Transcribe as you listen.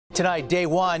Tonight, day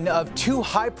one of two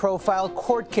high-profile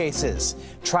court cases.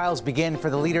 Trials begin for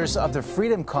the leaders of the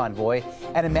Freedom Convoy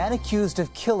and a man accused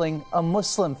of killing a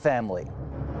Muslim family.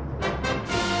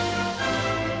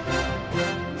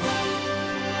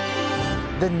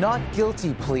 The not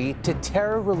guilty plea to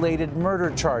terror-related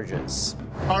murder charges.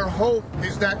 Our hope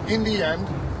is that in the end,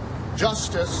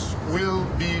 justice will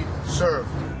be served.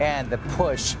 And the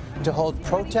push to hold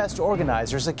protest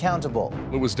organizers accountable.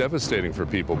 It was devastating for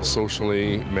people,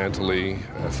 socially, mentally,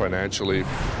 financially.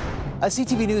 A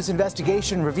CTV News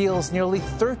investigation reveals nearly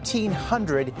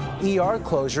 1,300 ER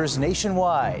closures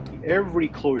nationwide. Every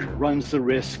closure runs the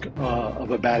risk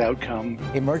of a bad outcome.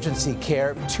 Emergency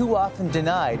care too often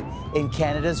denied in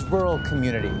Canada's rural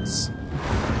communities.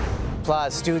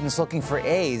 Plus, students looking for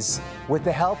A's with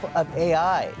the help of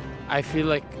AI. I feel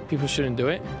like people shouldn't do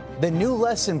it. The new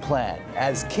lesson plan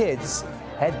as kids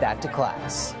head back to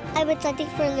class. I'm excited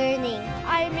for learning.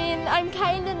 I mean, I'm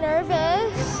kind of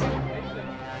nervous.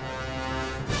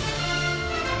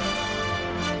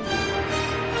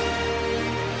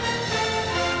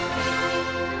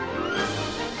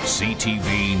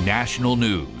 CTV National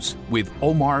News with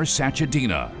Omar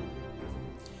Sachedina.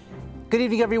 Good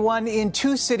evening, everyone. In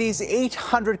two cities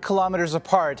 800 kilometers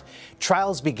apart,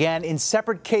 trials began in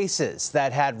separate cases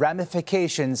that had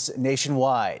ramifications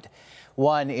nationwide.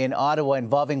 One in Ottawa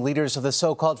involving leaders of the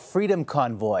so-called Freedom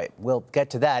Convoy. We'll get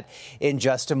to that in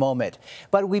just a moment.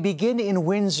 But we begin in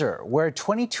Windsor, where a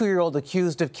 22-year-old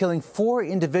accused of killing 4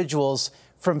 individuals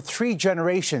from 3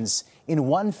 generations in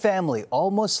one family,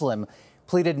 all Muslim,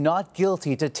 pleaded not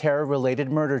guilty to terror-related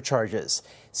murder charges.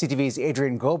 CTV's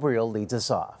Adrian Gabriel leads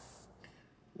us off.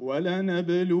 A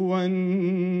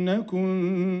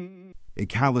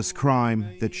callous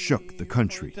crime that shook the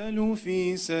country. June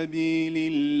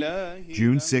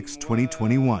 6,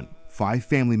 2021, 5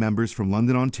 family members from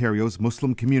London, Ontario's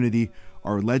Muslim community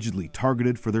are allegedly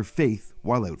targeted for their faith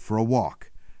while out for a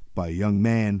walk by a young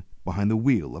man behind the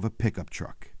wheel of a pickup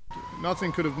truck.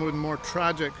 Nothing could have been more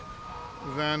tragic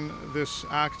than this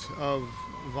act of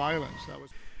violence.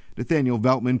 Nathaniel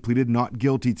Veltman pleaded not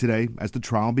guilty today as the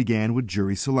trial began with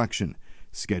jury selection.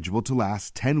 Scheduled to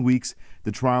last 10 weeks,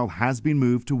 the trial has been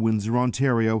moved to Windsor,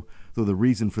 Ontario, though the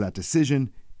reason for that decision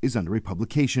is under a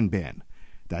publication ban.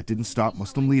 That didn't stop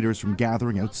Muslim leaders from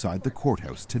gathering outside the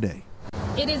courthouse today.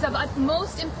 It is of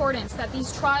utmost importance that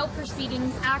these trial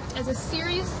proceedings act as a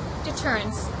serious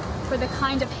deterrence for the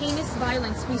kind of heinous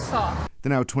violence we saw. The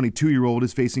now 22-year-old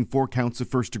is facing 4 counts of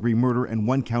first-degree murder and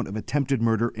 1 count of attempted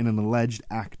murder in an alleged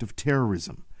act of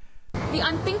terrorism. The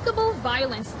unthinkable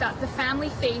violence that the family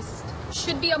faced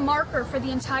should be a marker for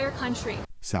the entire country.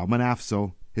 Salman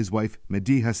Afzal, his wife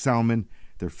Mediha Salman,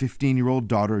 their 15-year-old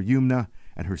daughter Yumna,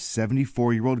 and her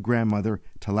 74-year-old grandmother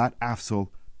Talat Afzal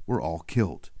were all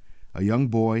killed. A young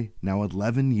boy, now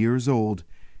 11 years old,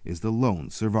 is the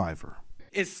lone survivor.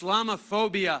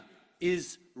 Islamophobia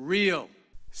is real.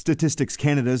 Statistics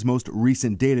Canada's most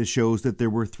recent data shows that there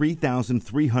were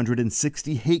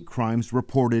 3,360 hate crimes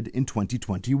reported in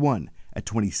 2021, a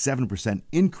 27%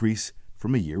 increase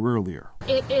from a year earlier.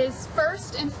 It is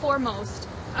first and foremost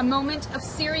a moment of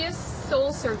serious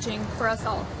soul searching for us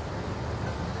all.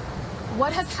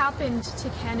 What has happened to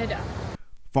Canada?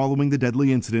 Following the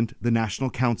deadly incident, the National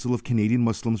Council of Canadian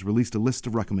Muslims released a list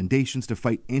of recommendations to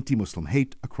fight anti-Muslim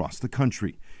hate across the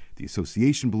country. The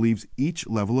association believes each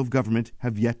level of government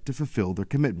have yet to fulfill their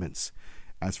commitments.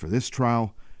 As for this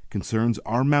trial, concerns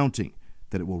are mounting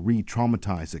that it will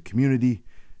re-traumatize a community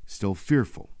still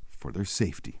fearful for their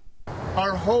safety.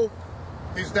 Our hope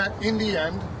is that in the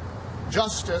end,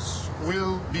 justice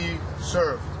will be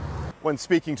served. When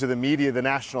speaking to the media, the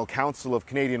National Council of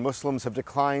Canadian Muslims have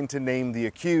declined to name the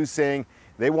accused, saying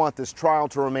they want this trial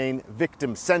to remain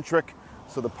victim-centric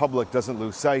so the public doesn't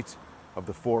lose sight of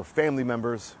the 4 family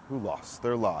members who lost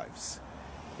their lives.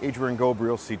 Adrian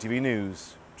Gabriel, CTV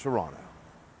News, Toronto.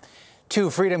 2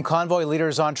 Freedom Convoy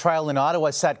leaders on trial in Ottawa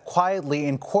sat quietly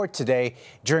in court today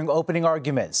during opening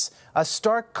arguments. A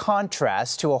stark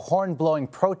contrast to a horn-blowing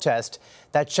protest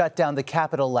that shut down the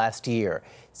Capitol last year.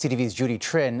 CTV's Judy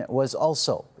Trin was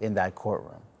also in that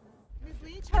courtroom. Ms.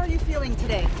 Leach, how are you feeling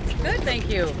today? Good, thank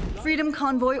you. Freedom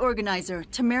Convoy organizer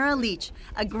Tamara Leach,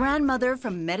 a grandmother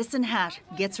from Medicine Hat,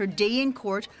 gets her day in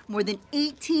court more than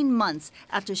 18 months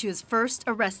after she was first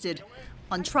arrested.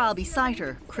 On trial beside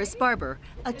her, Chris Barber,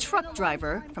 a truck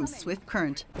driver from Swift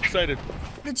Current. Excited.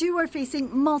 The 2 are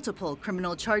facing multiple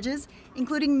criminal charges,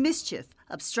 including mischief,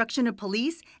 obstruction of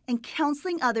police, and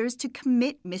counseling others to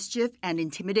commit mischief and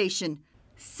intimidation.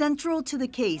 Central to the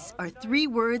case are 3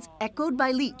 words echoed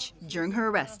by Leach during her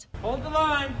arrest. Hold the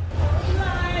line. Hold the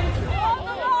line. Hold the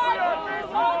line.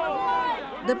 Hold the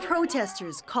line. The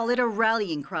protesters call it a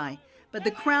rallying cry, but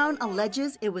the Crown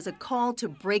alleges it was a call to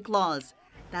break laws,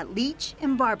 that Leach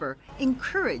and Barber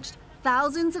encouraged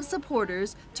thousands of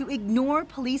supporters to ignore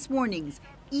police warnings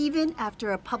even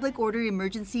after a public order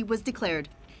emergency was declared.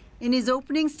 In his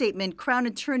opening statement, Crown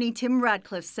Attorney Tim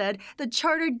Radcliffe said the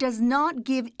charter does not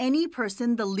give any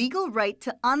person the legal right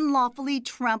to unlawfully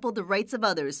trample the rights of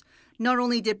others. Not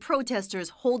only did protesters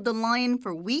hold the line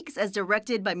for weeks as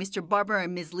directed by Mr. Barber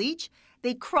and Ms. Leach,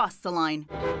 they crossed the line.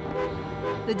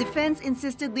 The defense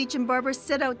insisted Leach and Barber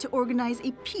set out to organize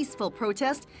a peaceful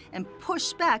protest and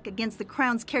push back against the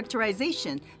Crown's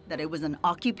characterization that it was an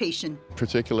occupation.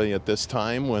 Particularly at this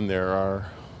time when there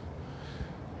are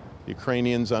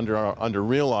Ukrainians under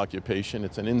real occupation,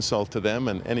 it's an insult to them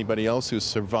and anybody else who's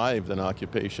survived an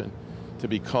occupation to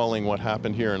be calling what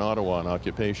happened here in Ottawa an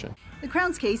occupation. The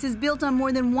Crown's case is built on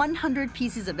more than 100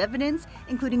 pieces of evidence,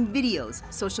 including videos,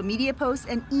 social media posts,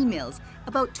 and emails.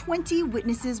 About 20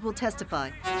 witnesses will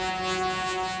testify.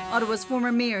 Ottawa's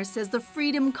former mayor says the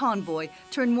Freedom Convoy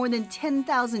turned more than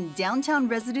 10,000 downtown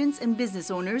residents and business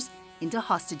owners into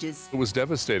hostages. It was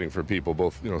devastating for people,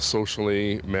 both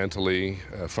socially, mentally,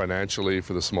 financially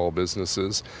for the small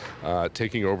businesses,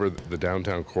 taking over the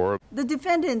downtown core. The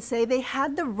defendants say they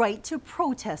had the right to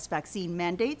protest vaccine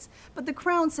mandates, but the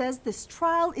Crown says this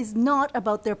trial is not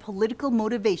about their political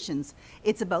motivations.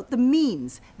 It's about the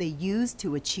means they used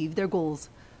to achieve their goals.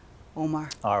 Omar.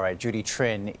 All right, Judy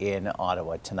Trin in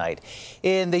Ottawa tonight.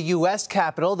 In the U.S.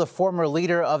 Capitol, the former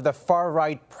leader of the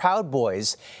far-right Proud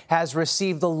Boys has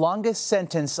received the longest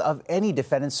sentence of any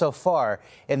defendant so far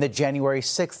in the January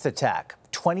 6th attack,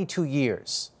 22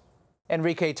 years.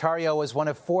 Enrique Tarrio was one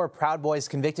of 4 Proud Boys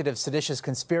convicted of seditious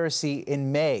conspiracy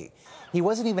in May. He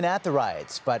wasn't even at the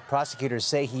riots, but prosecutors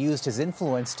say he used his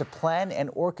influence to plan and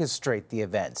orchestrate the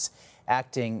events,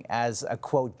 acting as a,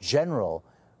 quote, general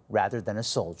rather than a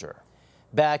soldier.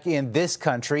 Back in this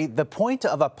country, the point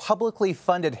of a publicly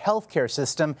funded healthcare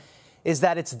system is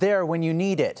that it's there when you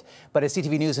need it. But a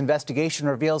CTV News investigation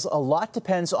reveals a lot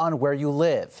depends on where you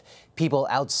live. People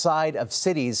outside of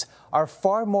cities are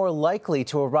far more likely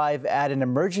to arrive at an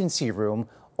emergency room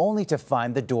only to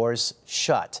find the doors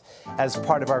shut. As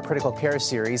part of our critical care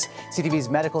series, CTV's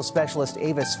medical specialist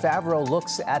Avis Favreau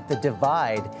looks at the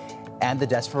divide and the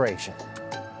desperation.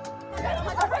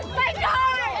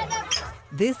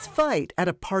 This fight at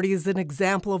a party is an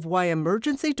example of why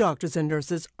emergency doctors and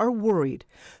nurses are worried.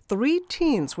 3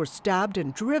 teens were stabbed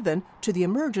and driven to the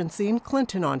emergency in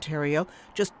Clinton, Ontario,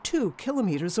 just 2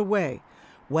 kilometers away.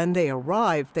 When they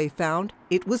arrived, they found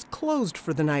it was closed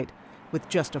for the night, with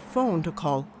just a phone to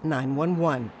call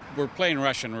 911. We're playing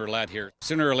Russian roulette here.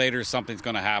 Sooner or later, something's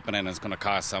going to happen and it's going to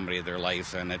cost somebody their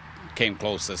life, and it came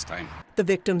close this time. The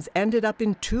victims ended up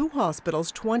in 2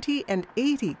 hospitals 20 and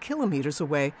 80 kilometers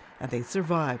away, and they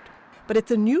survived. But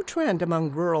it's a new trend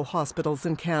among rural hospitals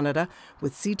in Canada,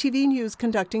 with CTV News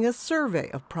conducting a survey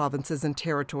of provinces and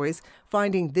territories,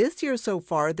 finding this year so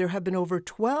far there have been over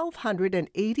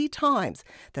 1,280 times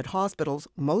that hospitals,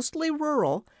 mostly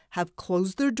rural, have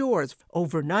closed their doors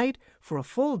overnight for a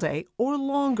full day or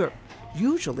longer,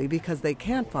 usually because they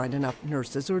can't find enough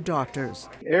nurses or doctors.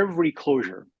 Every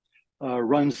closure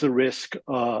runs the risk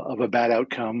of a bad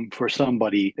outcome for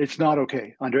somebody. It's not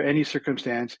okay. Under any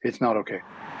circumstance, it's not okay.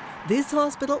 This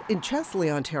hospital in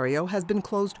Chesley, Ontario, has been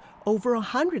closed over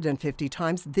 150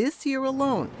 times this year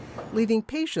alone, leaving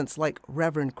patients like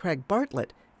Reverend Craig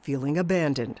Bartlett feeling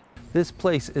abandoned. This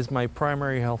place is my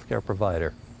primary healthcare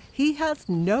provider. He has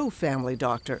no family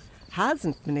doctor,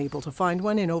 hasn't been able to find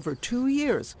one in over 2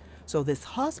 years, so this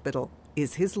hospital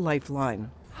is his lifeline.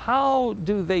 How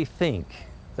do they think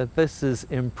that this is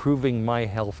improving my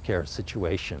healthcare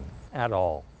situation at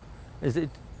all?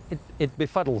 It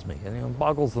befuddles me and it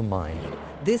boggles the mind.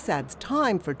 This adds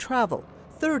time for travel,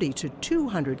 30 to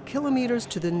 200 kilometers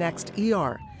to the next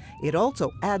ER. It also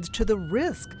adds to the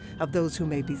risk of those who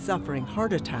may be suffering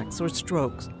heart attacks or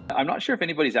strokes. I'm not sure if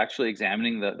anybody's actually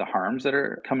examining the harms that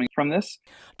are coming from this.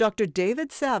 Dr.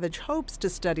 David Savage hopes to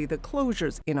study the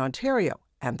closures in Ontario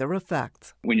and their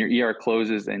effects. When your ER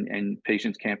closes and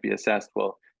patients can't be assessed,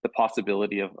 well, the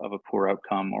possibility of a poor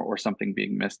outcome or something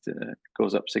being missed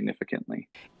goes up significantly.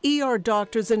 ER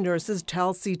doctors and nurses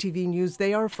tell CTV News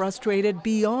they are frustrated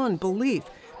beyond belief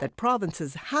that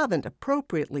provinces haven't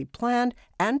appropriately planned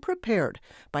and prepared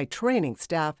by training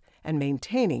staff and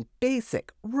maintaining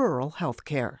basic rural health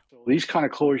care. These kind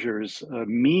of closures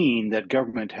mean that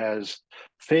government has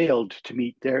failed to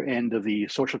meet their end of the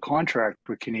social contract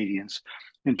with Canadians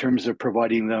in terms of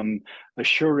providing them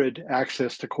assured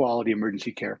access to quality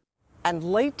emergency care. And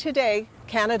late today,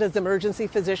 Canada's emergency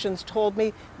physicians told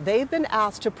me they've been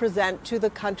asked to present to the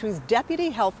country's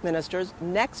deputy health ministers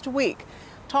next week,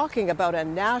 talking about a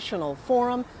national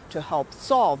forum to help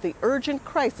solve the urgent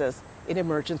crisis in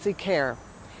emergency care.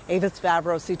 Avis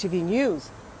Favreau, CTV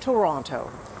News, Toronto.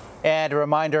 And a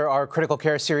reminder, our critical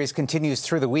care series continues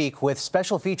through the week with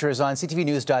special features on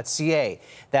ctvnews.ca.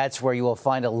 That's where you will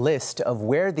find a list of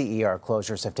where the ER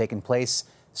closures have taken place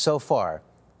so far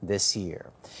this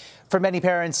year. For many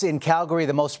parents in Calgary,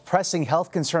 the most pressing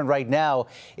health concern right now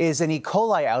is an E.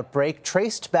 coli outbreak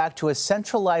traced back to a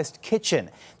centralized kitchen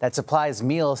that supplies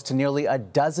meals to nearly a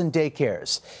dozen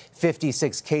daycares.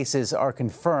 56 cases are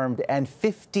confirmed and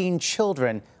 15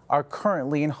 children are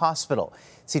currently in hospital.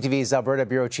 CTV's Alberta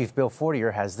Bureau Chief Bill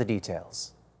Fortier has the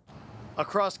details.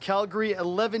 Across Calgary,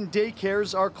 11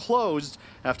 daycares are closed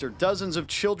after dozens of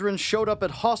children showed up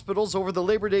at hospitals over the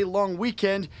Labor Day long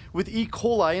weekend with E.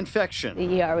 coli infection.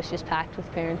 The ER was just packed with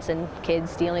parents and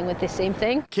kids dealing with the same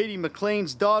thing. Katie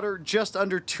McLean's daughter, just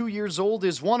under 2 years old,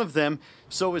 is one of them.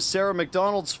 So is Sarah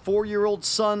McDonald's 4-year-old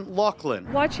son,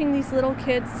 Lachlan. Watching these little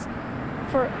kids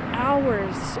for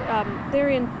hours, they're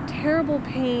in terrible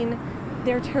pain.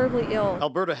 They're terribly ill.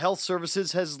 Alberta Health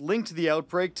Services has linked the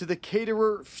outbreak to the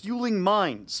caterer Fueling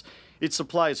Minds. It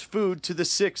supplies food to the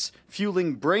 6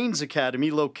 Fueling Brains Academy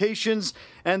locations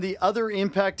and the other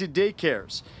impacted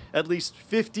daycares. At least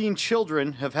 15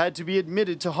 children have had to be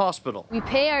admitted to hospital. We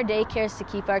pay our daycares to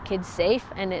keep our kids safe,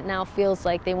 and it now feels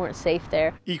like they weren't safe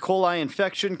there. E. coli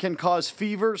infection can cause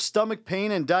fever, stomach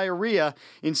pain, and diarrhea.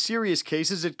 In serious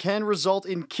cases, it can result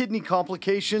in kidney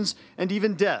complications and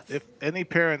even death. If any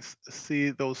parents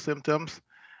see those symptoms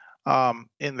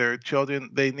in their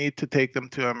children, they need to take them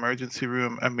to an emergency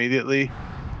room immediately.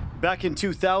 Back in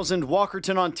 2000,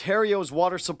 Walkerton, Ontario's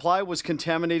water supply was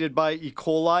contaminated by E.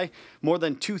 coli. More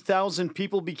than 2,000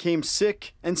 people became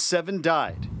sick and 7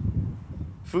 died.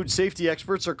 Food safety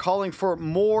experts are calling for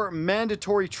more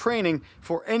mandatory training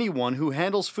for anyone who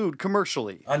handles food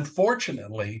commercially.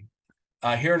 Unfortunately,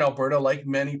 here in Alberta, like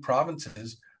many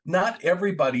provinces, not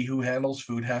everybody who handles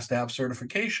food has to have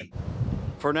certification.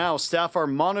 For now, staff are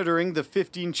monitoring the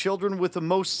 15 children with the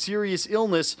most serious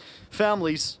illness.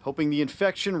 Families hoping the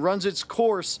infection runs its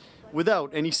course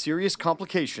without any serious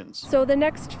complications. So the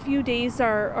next few days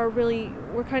are really,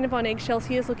 we're kind of on eggshells.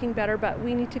 He is looking better, but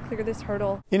we need to clear this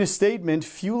hurdle. In a statement,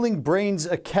 Fueling Brains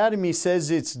Academy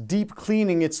says it's deep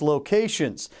cleaning its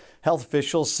locations. Health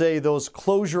officials say those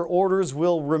closure orders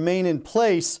will remain in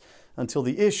place until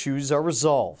the issues are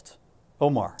resolved.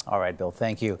 Omar. All right, Bill,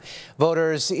 thank you.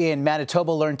 Voters in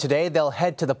Manitoba learned today they'll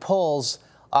head to the polls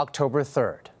October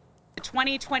 3rd. The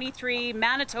 2023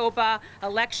 Manitoba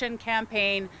election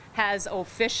campaign has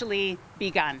officially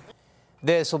begun.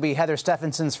 This will be Heather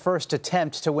Stephenson's first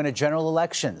attempt to win a general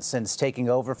election since taking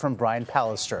over from Brian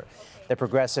Pallister. The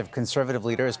Progressive Conservative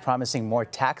leader is promising more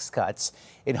tax cuts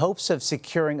in hopes of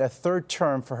securing a third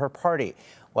term for her party,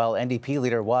 while NDP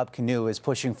leader Wab Kinew is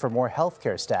pushing for more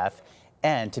healthcare staff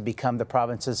and to become the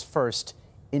province's first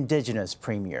Indigenous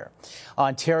premier.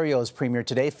 Ontario's premier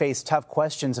today faced tough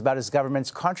questions about his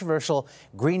government's controversial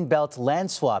Greenbelt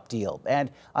land swap deal and,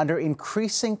 under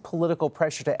increasing political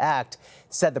pressure to act,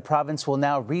 said the province will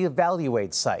now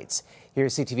reevaluate sites.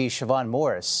 Here's CTV's Siobhan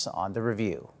Morris on the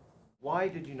review. Why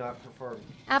did you not prefer?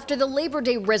 After the Labor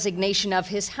Day resignation of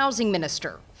his housing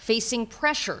minister, facing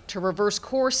pressure to reverse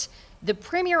course, the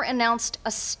premier announced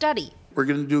a study. We're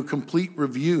going to do a complete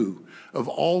review of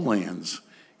all lands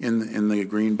in the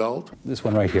Greenbelt. This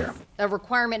one right here. A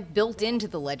requirement built into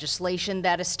the legislation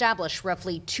that established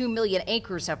roughly 2 million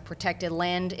acres of protected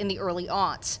land in the early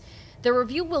aughts. The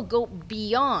review will go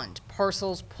beyond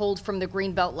parcels pulled from the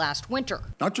Greenbelt last winter.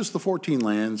 Not just the 14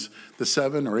 lands, the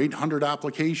 700 or 800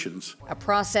 applications. A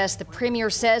process the premier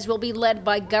says will be led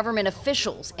by government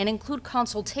officials and include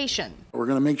consultation. We're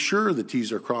going to make sure the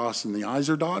T's are crossed and the I's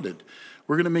are dotted.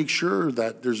 We're going to make sure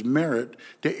that there's merit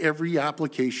to every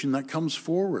application that comes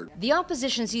forward. The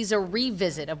opposition sees a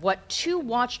revisit of what 2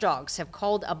 watchdogs have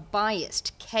called a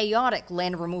biased, chaotic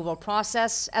land removal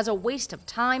process as a waste of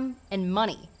time and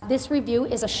money. This review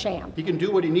is a sham. He can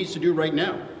do what he needs to do right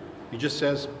now. He just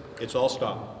says, it's all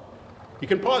stopped. He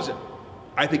can pause it.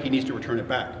 I think he needs to return it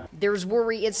back. There's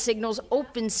worry it signals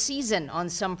open season on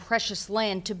some precious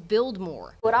land to build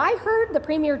more. What I heard the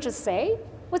premier just say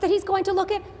was that he's going to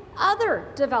look at other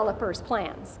developers'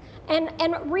 plans and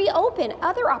reopen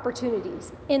other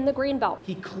opportunities in the Greenbelt.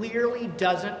 He clearly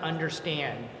doesn't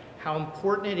understand how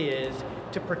important it is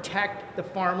to protect the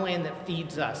farmland that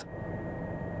feeds us.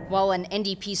 While an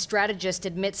NDP strategist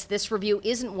admits this review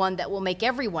isn't one that will make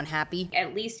everyone happy,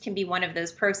 at least can be one of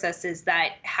those processes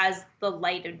that has the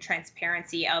light and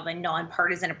transparency of a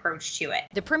nonpartisan approach to it.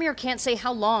 The Premier can't say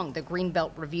how long the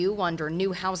Greenbelt review under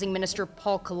new Housing Minister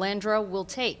Paul Calandra will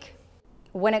take.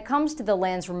 When it comes to the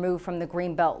lands removed from the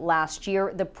Greenbelt last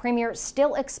year, the Premier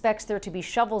still expects there to be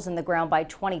shovels in the ground by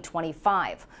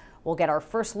 2025. We'll get our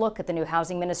first look at the new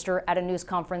Housing Minister at a news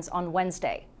conference on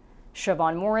Wednesday.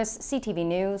 Siobhan Morris, CTV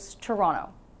News, Toronto.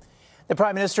 The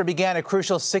Prime Minister began a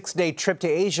crucial 6-day trip to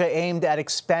Asia aimed at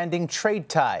expanding trade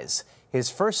ties. His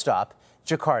first stop,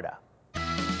 Jakarta.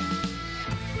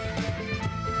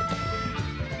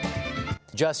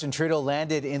 Justin Trudeau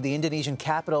landed in the Indonesian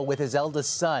capital with his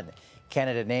eldest son.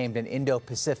 Canada named an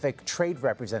Indo-Pacific trade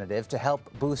representative to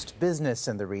help boost business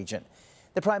in the region.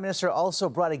 The Prime Minister also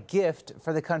brought a gift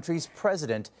for the country's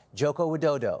president, Joko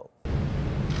Widodo.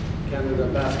 Canada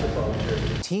basketball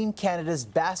jersey. Team Canada's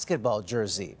basketball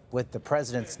jersey with the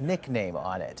president's nickname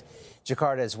on it.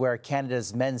 Jakarta is where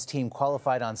Canada's men's team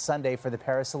qualified on Sunday for the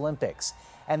Paris Olympics,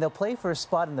 and they'll play for a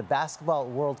spot in the Basketball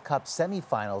World Cup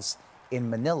semifinals in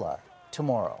Manila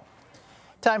tomorrow.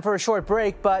 Time for a short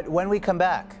break, but when we come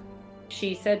back.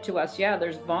 She said to us, "Yeah,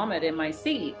 there's vomit in my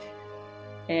seat."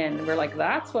 And we're like,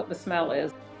 that's what the smell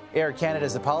is. Air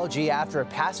Canada's apology after a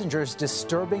passenger's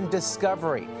disturbing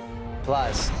discovery.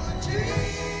 Plus,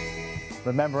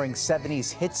 remembering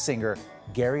 70s hit singer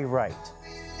Gary Wright.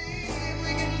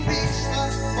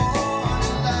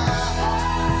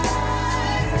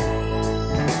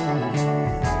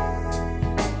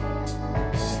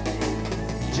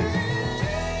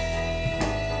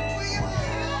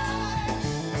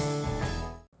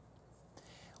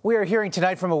 We are hearing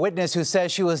tonight from a witness who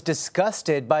says she was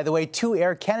disgusted by the way 2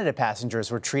 Air Canada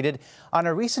passengers were treated on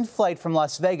a recent flight from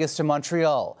Las Vegas to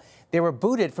Montreal. They were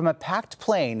booted from a packed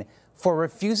plane for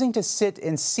refusing to sit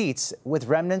in seats with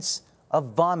remnants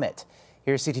of vomit.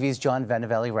 Here's CTV's John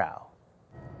Vanavelli-Rao.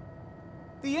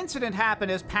 The incident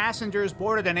happened as passengers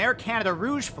boarded an Air Canada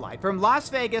Rouge flight from Las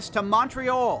Vegas to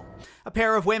Montreal. A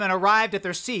pair of women arrived at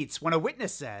their seats when a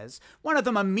witness says one of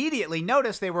them immediately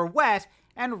noticed they were wet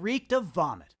and reeked of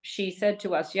vomit. She said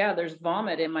to us, "Yeah, there's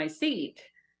vomit in my seat."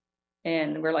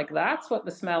 And we're like, that's what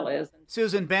the smell is.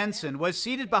 Susan Benson was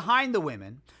seated behind the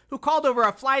women, who called over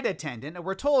a flight attendant and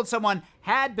were told someone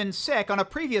had been sick on a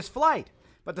previous flight.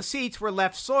 But the seats were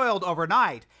left soiled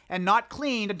overnight and not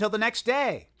cleaned until the next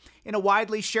day. In a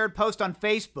widely shared post on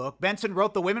Facebook, Benson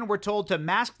wrote the women were told to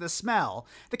mask the smell.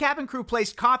 The cabin crew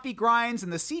placed coffee grinds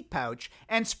in the seat pouch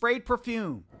and sprayed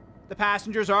perfume. The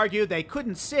passengers argued they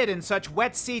couldn't sit in such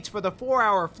wet seats for the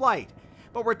 4-hour flight,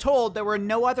 but were told there were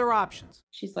no other options.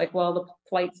 She's like, "Well, the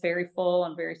flight's very full.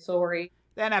 I'm very sorry."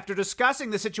 Then, after discussing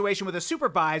the situation with a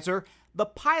supervisor, the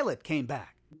pilot came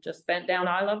back. Just bent down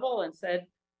eye level and said,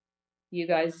 "You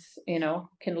guys,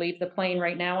 can leave the plane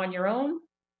right now on your own,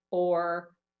 or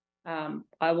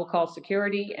I will call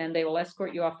security and they will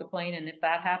escort you off the plane. And if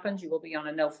that happens, you will be on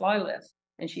a no-fly list."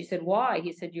 And she said, "Why?"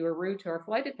 He said, "You were rude to our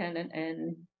flight attendant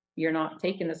and you're not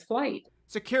taking this flight."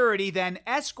 Security then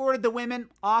escorted the women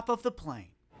off of the plane.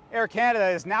 Air Canada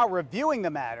is now reviewing the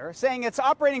matter, saying its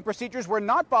operating procedures were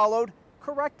not followed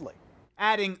correctly.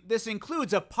 Adding, this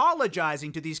includes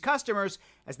apologizing to these customers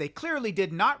as they clearly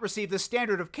did not receive the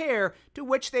standard of care to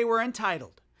which they were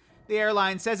entitled. The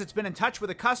airline says it's been in touch with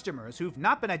the customers who've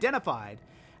not been identified.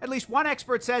 At least one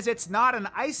expert says it's not an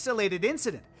isolated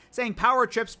incident, saying power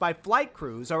trips by flight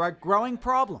crews are a growing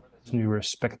problem. We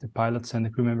respect the pilots and the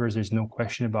crew members, there's no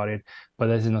question about it, but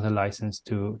this is not a license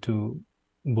to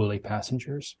bully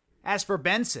passengers. As for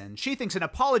Benson, she thinks an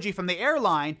apology from the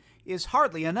airline is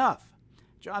hardly enough.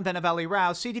 John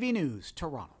Vanavelli-Rao, CTV News,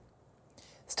 Toronto.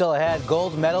 Still ahead,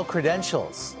 gold medal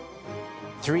credentials.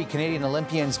 3 Canadian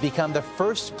Olympians become the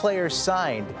first players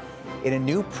signed in a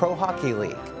new pro hockey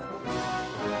league.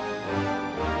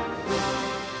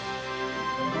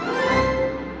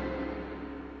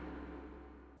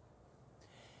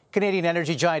 Canadian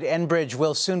energy giant Enbridge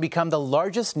will soon become the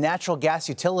largest natural gas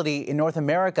utility in North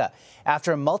America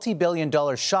after a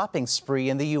multi-billion-dollar shopping spree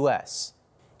in the U.S.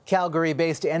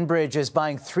 Calgary-based Enbridge is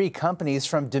buying 3 companies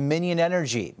from Dominion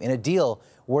Energy in a deal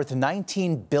worth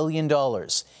 $19 billion.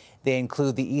 They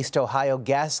include the East Ohio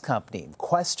Gas Company,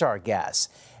 Questar Gas,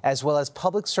 as well as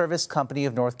Public Service Company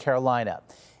of North Carolina.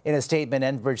 In a statement,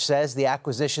 Enbridge says the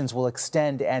acquisitions will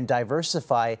extend and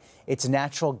diversify its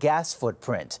natural gas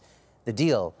footprint. The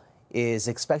deal is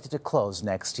expected to close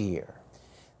next year.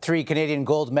 3 Canadian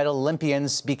gold medal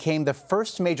Olympians became the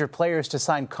first major players to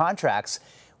sign contracts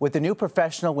with the new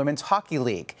Professional Women's Hockey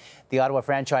League. The Ottawa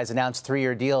franchise announced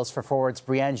 3-year deals for forwards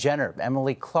Brianne Jenner,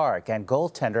 Emily Clark, and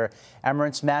goaltender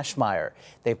Emmerance Mashmeyer.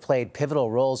 They've played pivotal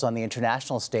roles on the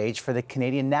international stage for the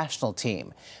Canadian national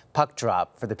team. Puck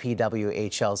drop for the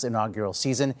PWHL's inaugural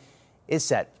season is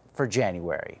set for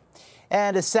January.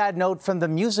 And a sad note from the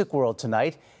music world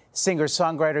tonight.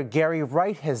 Singer-songwriter Gary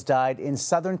Wright has died in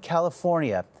Southern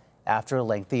California after a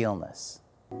lengthy illness.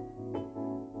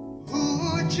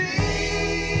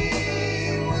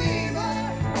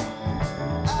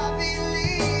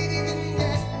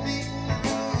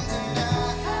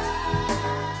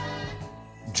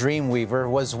 Dreamweaver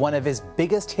was one of his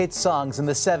biggest hit songs in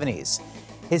the 70s.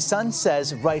 His son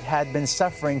says Wright had been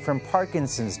suffering from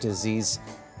Parkinson's disease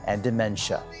and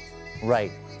dementia.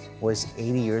 Wright was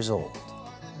 80 years old.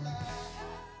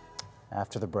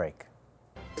 After the break.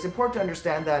 It's important to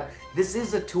understand that this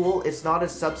is a tool, it's not a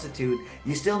substitute.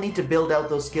 You still need to build out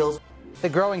those skills. The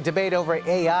growing debate over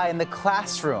AI in the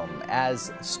classroom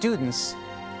as students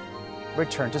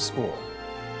return to school.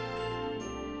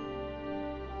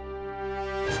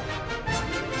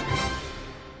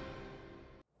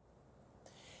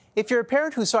 If you're a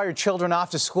parent who saw your children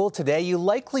off to school today, you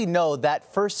likely know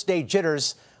that first day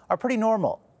jitters are pretty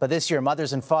normal. But this year,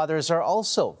 mothers and fathers are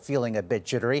also feeling a bit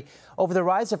jittery over the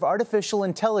rise of artificial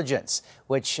intelligence,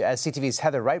 which, as CTV's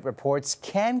Heather Wright reports,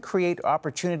 can create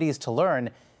opportunities to learn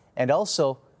and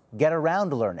also get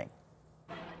around learning.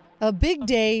 A big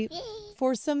day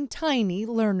for some tiny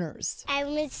learners.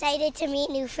 I'm excited to meet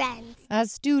new friends.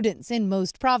 As students in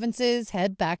most provinces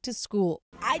head back to school.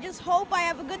 I just hope I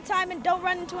have a good time and don't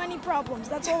run into any problems.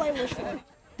 That's all I wish for.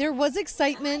 There was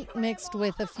excitement mixed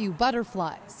with a few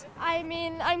butterflies. I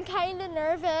mean, I'm kind of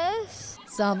nervous.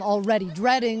 Some already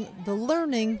dreading the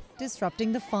learning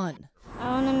disrupting the fun.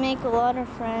 I want to make a lot of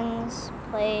friends,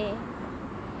 play,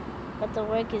 but the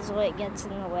work is what gets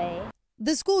in the way.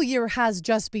 The school year has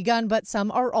just begun, but some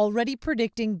are already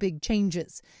predicting big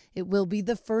changes. It will be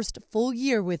the first full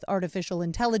year with artificial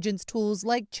intelligence tools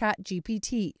like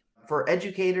ChatGPT. For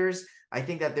educators, I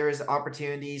think that there is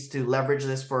opportunities to leverage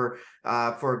this for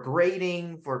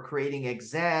grading, for creating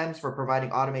exams, for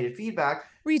providing automated feedback.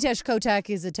 Ritesh Kotak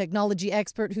is a technology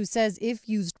expert who says if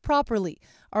used properly,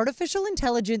 artificial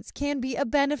intelligence can be a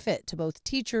benefit to both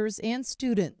teachers and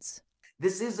students.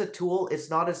 This is a tool,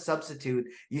 it's not a substitute.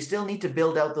 You still need to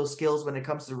build out those skills when it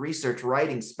comes to research,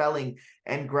 writing, spelling,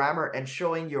 and grammar, and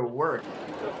showing your work.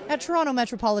 At Toronto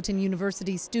Metropolitan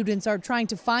University, students are trying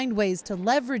to find ways to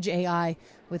leverage AI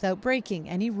without breaking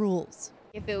any rules.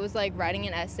 If it was like writing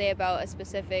an essay about a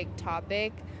specific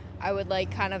topic, I would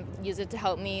like kind of use it to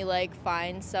help me like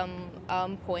find some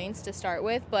points to start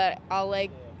with, but I'll like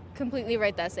completely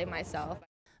write the essay myself.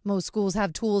 Most schools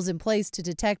have tools in place to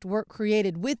detect work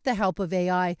created with the help of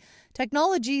AI,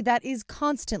 technology that is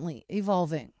constantly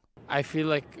evolving. I feel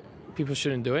like people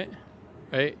shouldn't do it,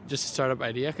 right? Just a startup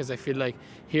idea, because I feel like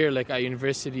here, like at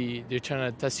university, they're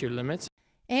trying to test your limits.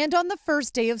 And on the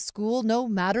first day of school, no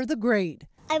matter the grade,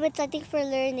 I'm excited for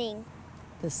learning.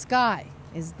 The sky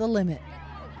is the limit.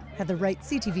 Heather Wright,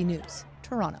 CTV News,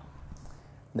 Toronto.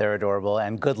 They're adorable,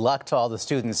 and good luck to all the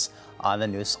students on the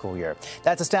new school year.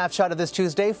 That's a snapshot of this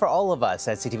Tuesday for all of us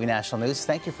at CTV National News.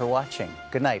 Thank you for watching.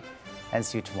 Good night, and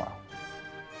see you tomorrow.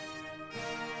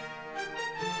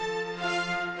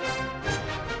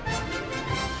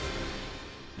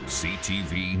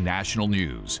 CTV National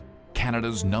News,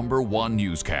 Canada's #1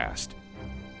 newscast.